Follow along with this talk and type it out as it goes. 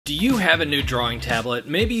Do you have a new drawing tablet?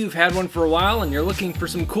 Maybe you've had one for a while and you're looking for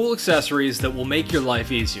some cool accessories that will make your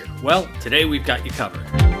life easier. Well, today we've got you covered.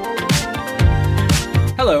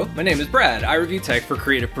 Hello, my name is Brad. I review tech for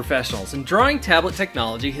creative professionals, and drawing tablet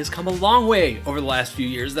technology has come a long way over the last few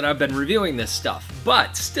years that I've been reviewing this stuff.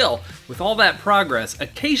 But still, with all that progress,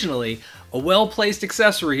 occasionally a well-placed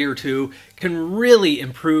accessory or two can really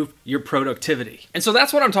improve your productivity. And so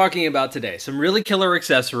that's what I'm talking about today, some really killer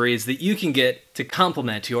accessories that you can get to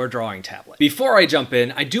complement your drawing tablet. Before I jump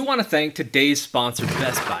in, I do want to thank today's sponsor,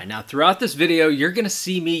 Best Buy. Now, throughout this video, you're going to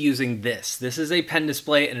see me using this. This is a pen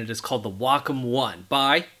display, and it is called the Wacom One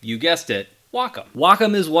by, you guessed it, Wacom.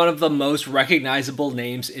 Wacom is one of the most recognizable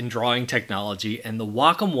names in drawing technology, and the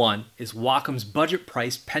Wacom One is Wacom's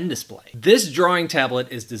budget-priced pen display. This drawing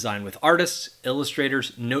tablet is designed with artists,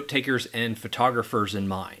 illustrators, note-takers, and photographers in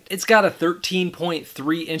mind. It's got a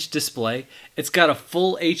 13.3-inch display. It's got a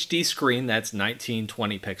full HD screen that's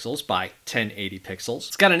 1920 pixels by 1080 pixels.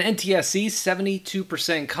 It's got an NTSC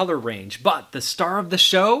 72% color range, but the star of the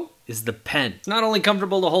show is the pen. It's not only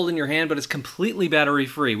comfortable to hold in your hand, but it's completely battery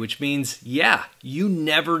free, which means, yeah, you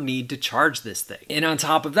never need to charge this thing. And on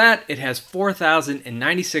top of that, it has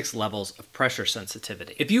 4,096 levels of pressure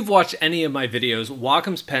sensitivity. If you've watched any of my videos,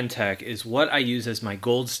 Wacom's pen tech is what I use as my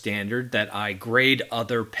gold standard that I grade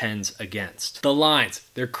other pens against. The lines,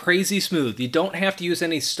 they're crazy smooth. You don't have to use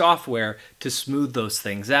any software to smooth those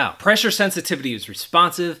things out. Pressure sensitivity is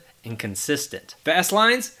responsive and consistent. Fast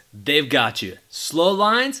lines, they've got you. Slow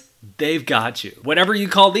lines, they've got you. Whatever you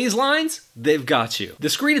call these lines, they've got you. The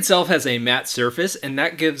screen itself has a matte surface, and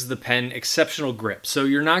that gives the pen exceptional grip, so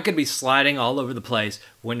you're not going to be sliding all over the place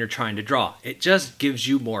when you're trying to draw. It just gives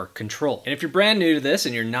you more control. And if you're brand new to this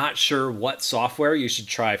and you're not sure what software you should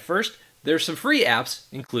try first, there's some free apps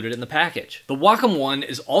included in the package. The Wacom One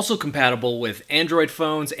is also compatible with Android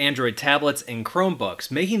phones, Android tablets, and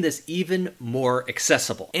Chromebooks, making this even more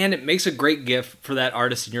accessible. And it makes a great gift for that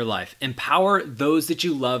artist in your life. Empower those that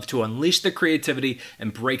you love to unleash their creativity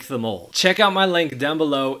and break the mold. Check out my link down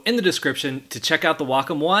below in the description to check out the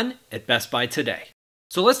Wacom One at Best Buy today.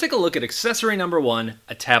 So let's take a look at accessory number one,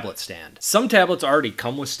 a tablet stand. Some tablets already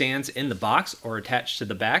come with stands in the box or attached to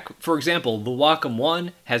the back. For example, the Wacom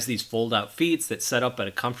One has these fold-out feet that set up at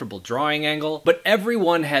a comfortable drawing angle, but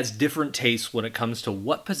everyone has different tastes when it comes to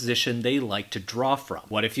what position they like to draw from.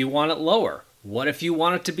 What if you want it lower? What if you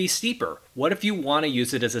want it to be steeper? What if you want to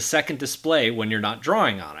use it as a second display when you're not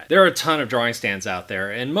drawing on it? There are a ton of drawing stands out there,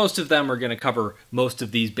 and most of them are going to cover most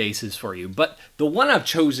of these bases for you. But the one I've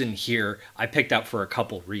chosen here, I picked out for a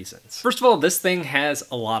couple reasons. First of all, this thing has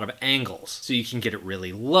a lot of angles, so you can get it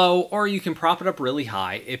really low, or you can prop it up really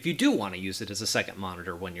high if you do want to use it as a second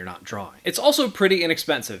monitor when you're not drawing. It's also pretty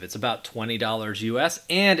inexpensive. It's about $20 US,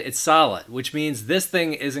 and it's solid, which means this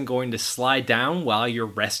thing isn't going to slide down while you're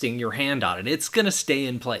resting your hand on it. It's going to stay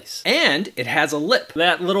in place. And it has a lip.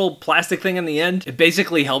 That little plastic thing in the end, it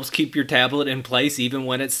basically helps keep your tablet in place even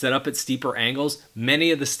when it's set up at steeper angles.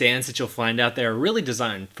 Many of the stands that you'll find out there are really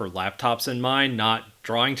designed for laptops in mind, not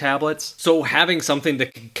drawing tablets. So having something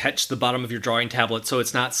that can catch the bottom of your drawing tablet so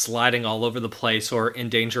it's not sliding all over the place or in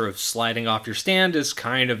danger of sliding off your stand is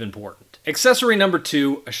kind of important. Accessory number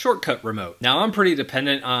two, a shortcut remote. Now, I'm pretty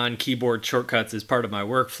dependent on keyboard shortcuts as part of my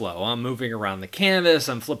workflow. I'm moving around the canvas,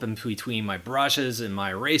 I'm flipping between my brushes and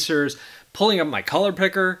my erasers, pulling up my color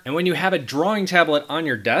picker, and when you have a drawing tablet on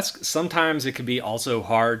your desk, sometimes it can be also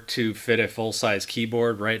hard to fit a full-size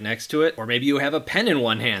keyboard right next to it, or maybe you have a pen in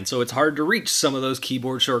one hand, so it's hard to reach some of those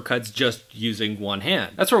keyboard shortcuts just using one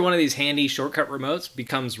hand. That's where one of these handy shortcut remotes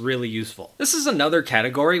becomes really useful. This is another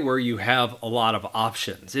category where you have a lot of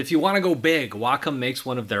options. If you want to go big, Wacom makes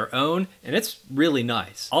one of their own, and it's really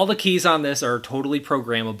nice. All the keys on this are totally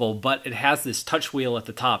programmable, but it has this touch wheel at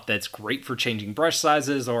the top that's great for changing brush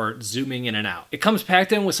sizes or zooming in and out. It comes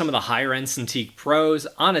packed in with some of the higher end Cintiq Pros.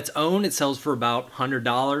 On its own, it sells for about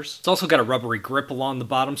 $100. It's also got a rubbery grip along the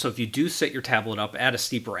bottom, so if you do set your tablet up at a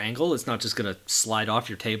steeper angle, it's not just going to slide off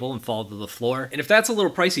your table and fall to the floor. And if that's a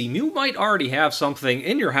little pricey, you might already have something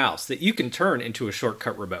in your house that you can turn into a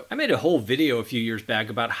shortcut remote. I made a whole video a few years back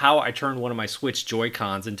about how I turned one of my Switch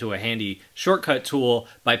Joy-Cons into a handy shortcut tool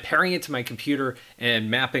by pairing it to my computer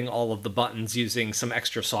and mapping all of the buttons using some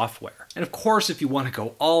extra software. And of course, if you want to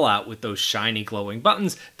go all out with those shiny glowing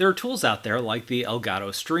buttons, there are tools out there like the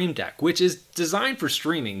Elgato Stream Deck, which is designed for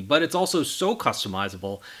streaming, but it's also so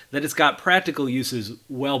customizable that it's got practical uses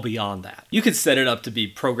well beyond that. You could set it up to be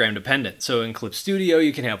program dependent. So in Clip Studio,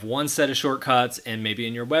 you can have one set of shortcuts, and maybe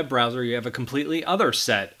in your web browser, you have a completely other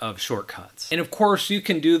set of shortcuts. And of course, you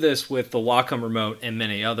can do this with the Wacom remote and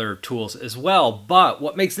many other tools as well, but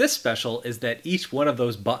what makes this special is that each one of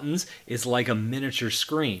those buttons is like a miniature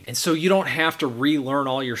screen. And so you don't have to relearn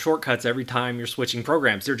all your shortcuts every time you're switching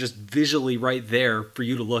programs. They're just visually right there for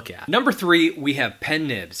you to look at. Number 3, we have pen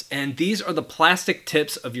nibs, and these are the plastic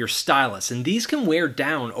tips of your stylus, and these can wear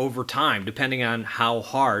down over time depending on how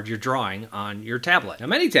hard you're drawing on your tablet. Now,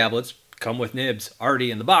 many tablets come with nibs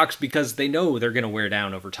already in the box because they know they're going to wear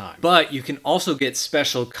down over time. But you can also get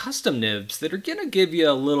special custom nibs that are going to give you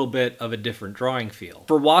a little bit of a different drawing feel.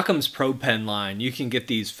 For Wacom's Pro Pen line, you can get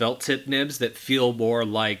these felt tip nibs that feel more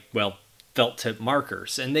like, well, felt tip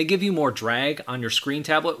markers, and they give you more drag on your screen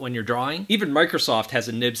tablet when you're drawing. Even Microsoft has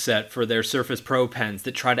a nib set for their Surface Pro pens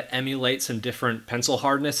that try to emulate some different pencil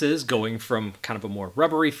hardnesses, going from kind of a more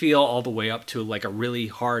rubbery feel all the way up to like a really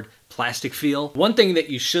hard plastic feel. One thing that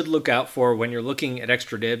you should look out for when you're looking at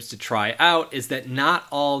extra nibs to try out is that not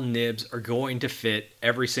all nibs are going to fit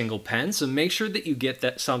every single pen, so make sure that you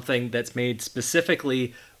get something that's made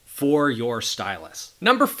specifically for your stylus.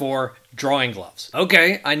 Number 4, drawing gloves.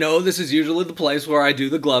 Okay, I know this is usually the place where I do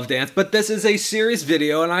the glove dance, but this is a serious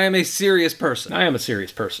video and I am a serious person. I am a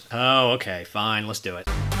serious person. Oh, okay, fine, let's do it.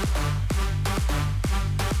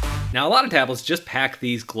 Now, a lot of tablets just pack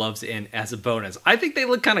these gloves in as a bonus. I think they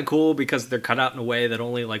look kind of cool because they're cut out in a way that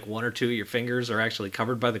only like 1 or 2 of your fingers are actually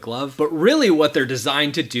covered by the glove. But really what they're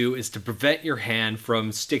designed to do is to prevent your hand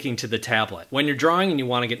from sticking to the tablet. When you're drawing and you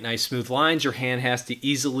want to get nice smooth lines, your hand has to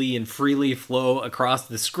easily and freely flow across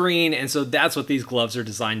the screen. And so that's what these gloves are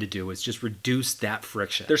designed to do, is just reduce that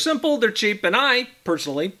friction. They're simple, they're cheap, and I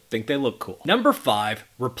personally think they look cool. Number 5,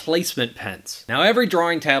 replacement pens. Now, every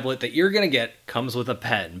drawing tablet that you're gonna get comes with a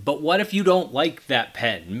pen, but what if you don't like that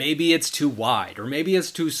pen? Maybe it's too wide, or maybe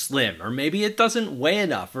it's too slim, or maybe it doesn't weigh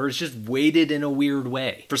enough, or it's just weighted in a weird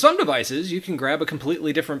way. For some devices, you can grab a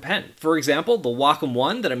completely different pen. For example, the Wacom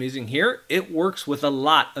One that I'm using here, it works with a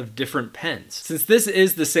lot of different pens. Since this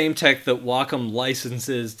is the same tech that Wacom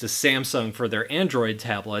licenses to Samsung for their Android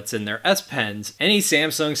tablets and their S Pens, any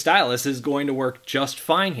Samsung stylus is going to work just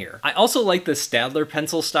fine here. I also like the Staedtler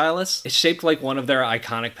pencil stylus. It's shaped like one of their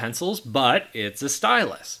iconic pencils, but it's a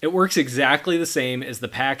stylus. It works exactly the same as the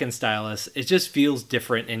pack-in stylus, it just feels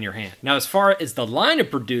different in your hand. Now, as far as the line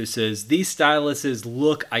it produces, these styluses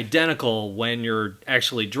look identical when you're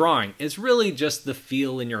actually drawing. It's really just the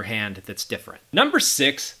feel in your hand that's different. Number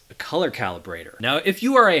 6, a color calibrator. Now, if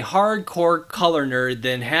you are a hardcore color nerd,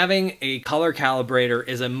 then having a color calibrator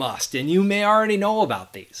is a must, and you may already know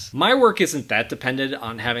about these. My work isn't that dependent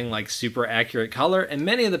on having like super accurate color, and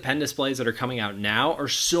many of the pen displays that are coming out now are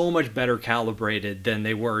so much better calibrated than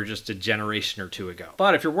they were just a generation or 2 ago.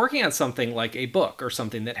 But if you're working on something like a book or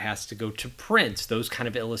something that has to go to print, those kind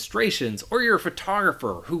of illustrations, or you're a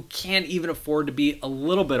photographer who can't even afford to be a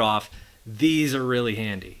little bit off, these are really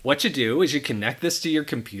handy. What you do is you connect this to your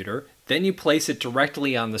computer, then you place it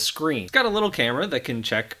directly on the screen. It's got a little camera that can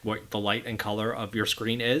check what the light and color of your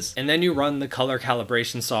screen is, and then you run the color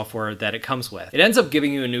calibration software that it comes with. It ends up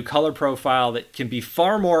giving you a new color profile that can be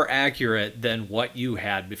far more accurate than what you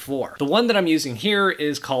had before. The one that I'm using here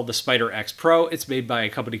is called the Spider X Pro. It's made by a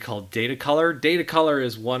company called Datacolor. Datacolor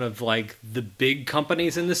is one of like the big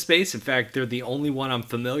companies in this space. In fact, they're the only one I'm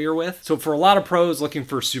familiar with. So for a lot of pros looking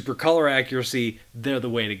for super color accuracy, they're the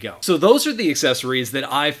way to go. So those are the accessories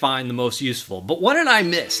that I find the most useful. But what did I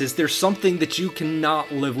miss? Is there something that you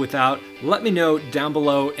cannot live without? Let me know down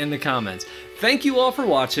below in the comments. Thank you all for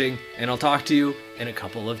watching, and I'll talk to you in a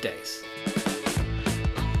couple of days.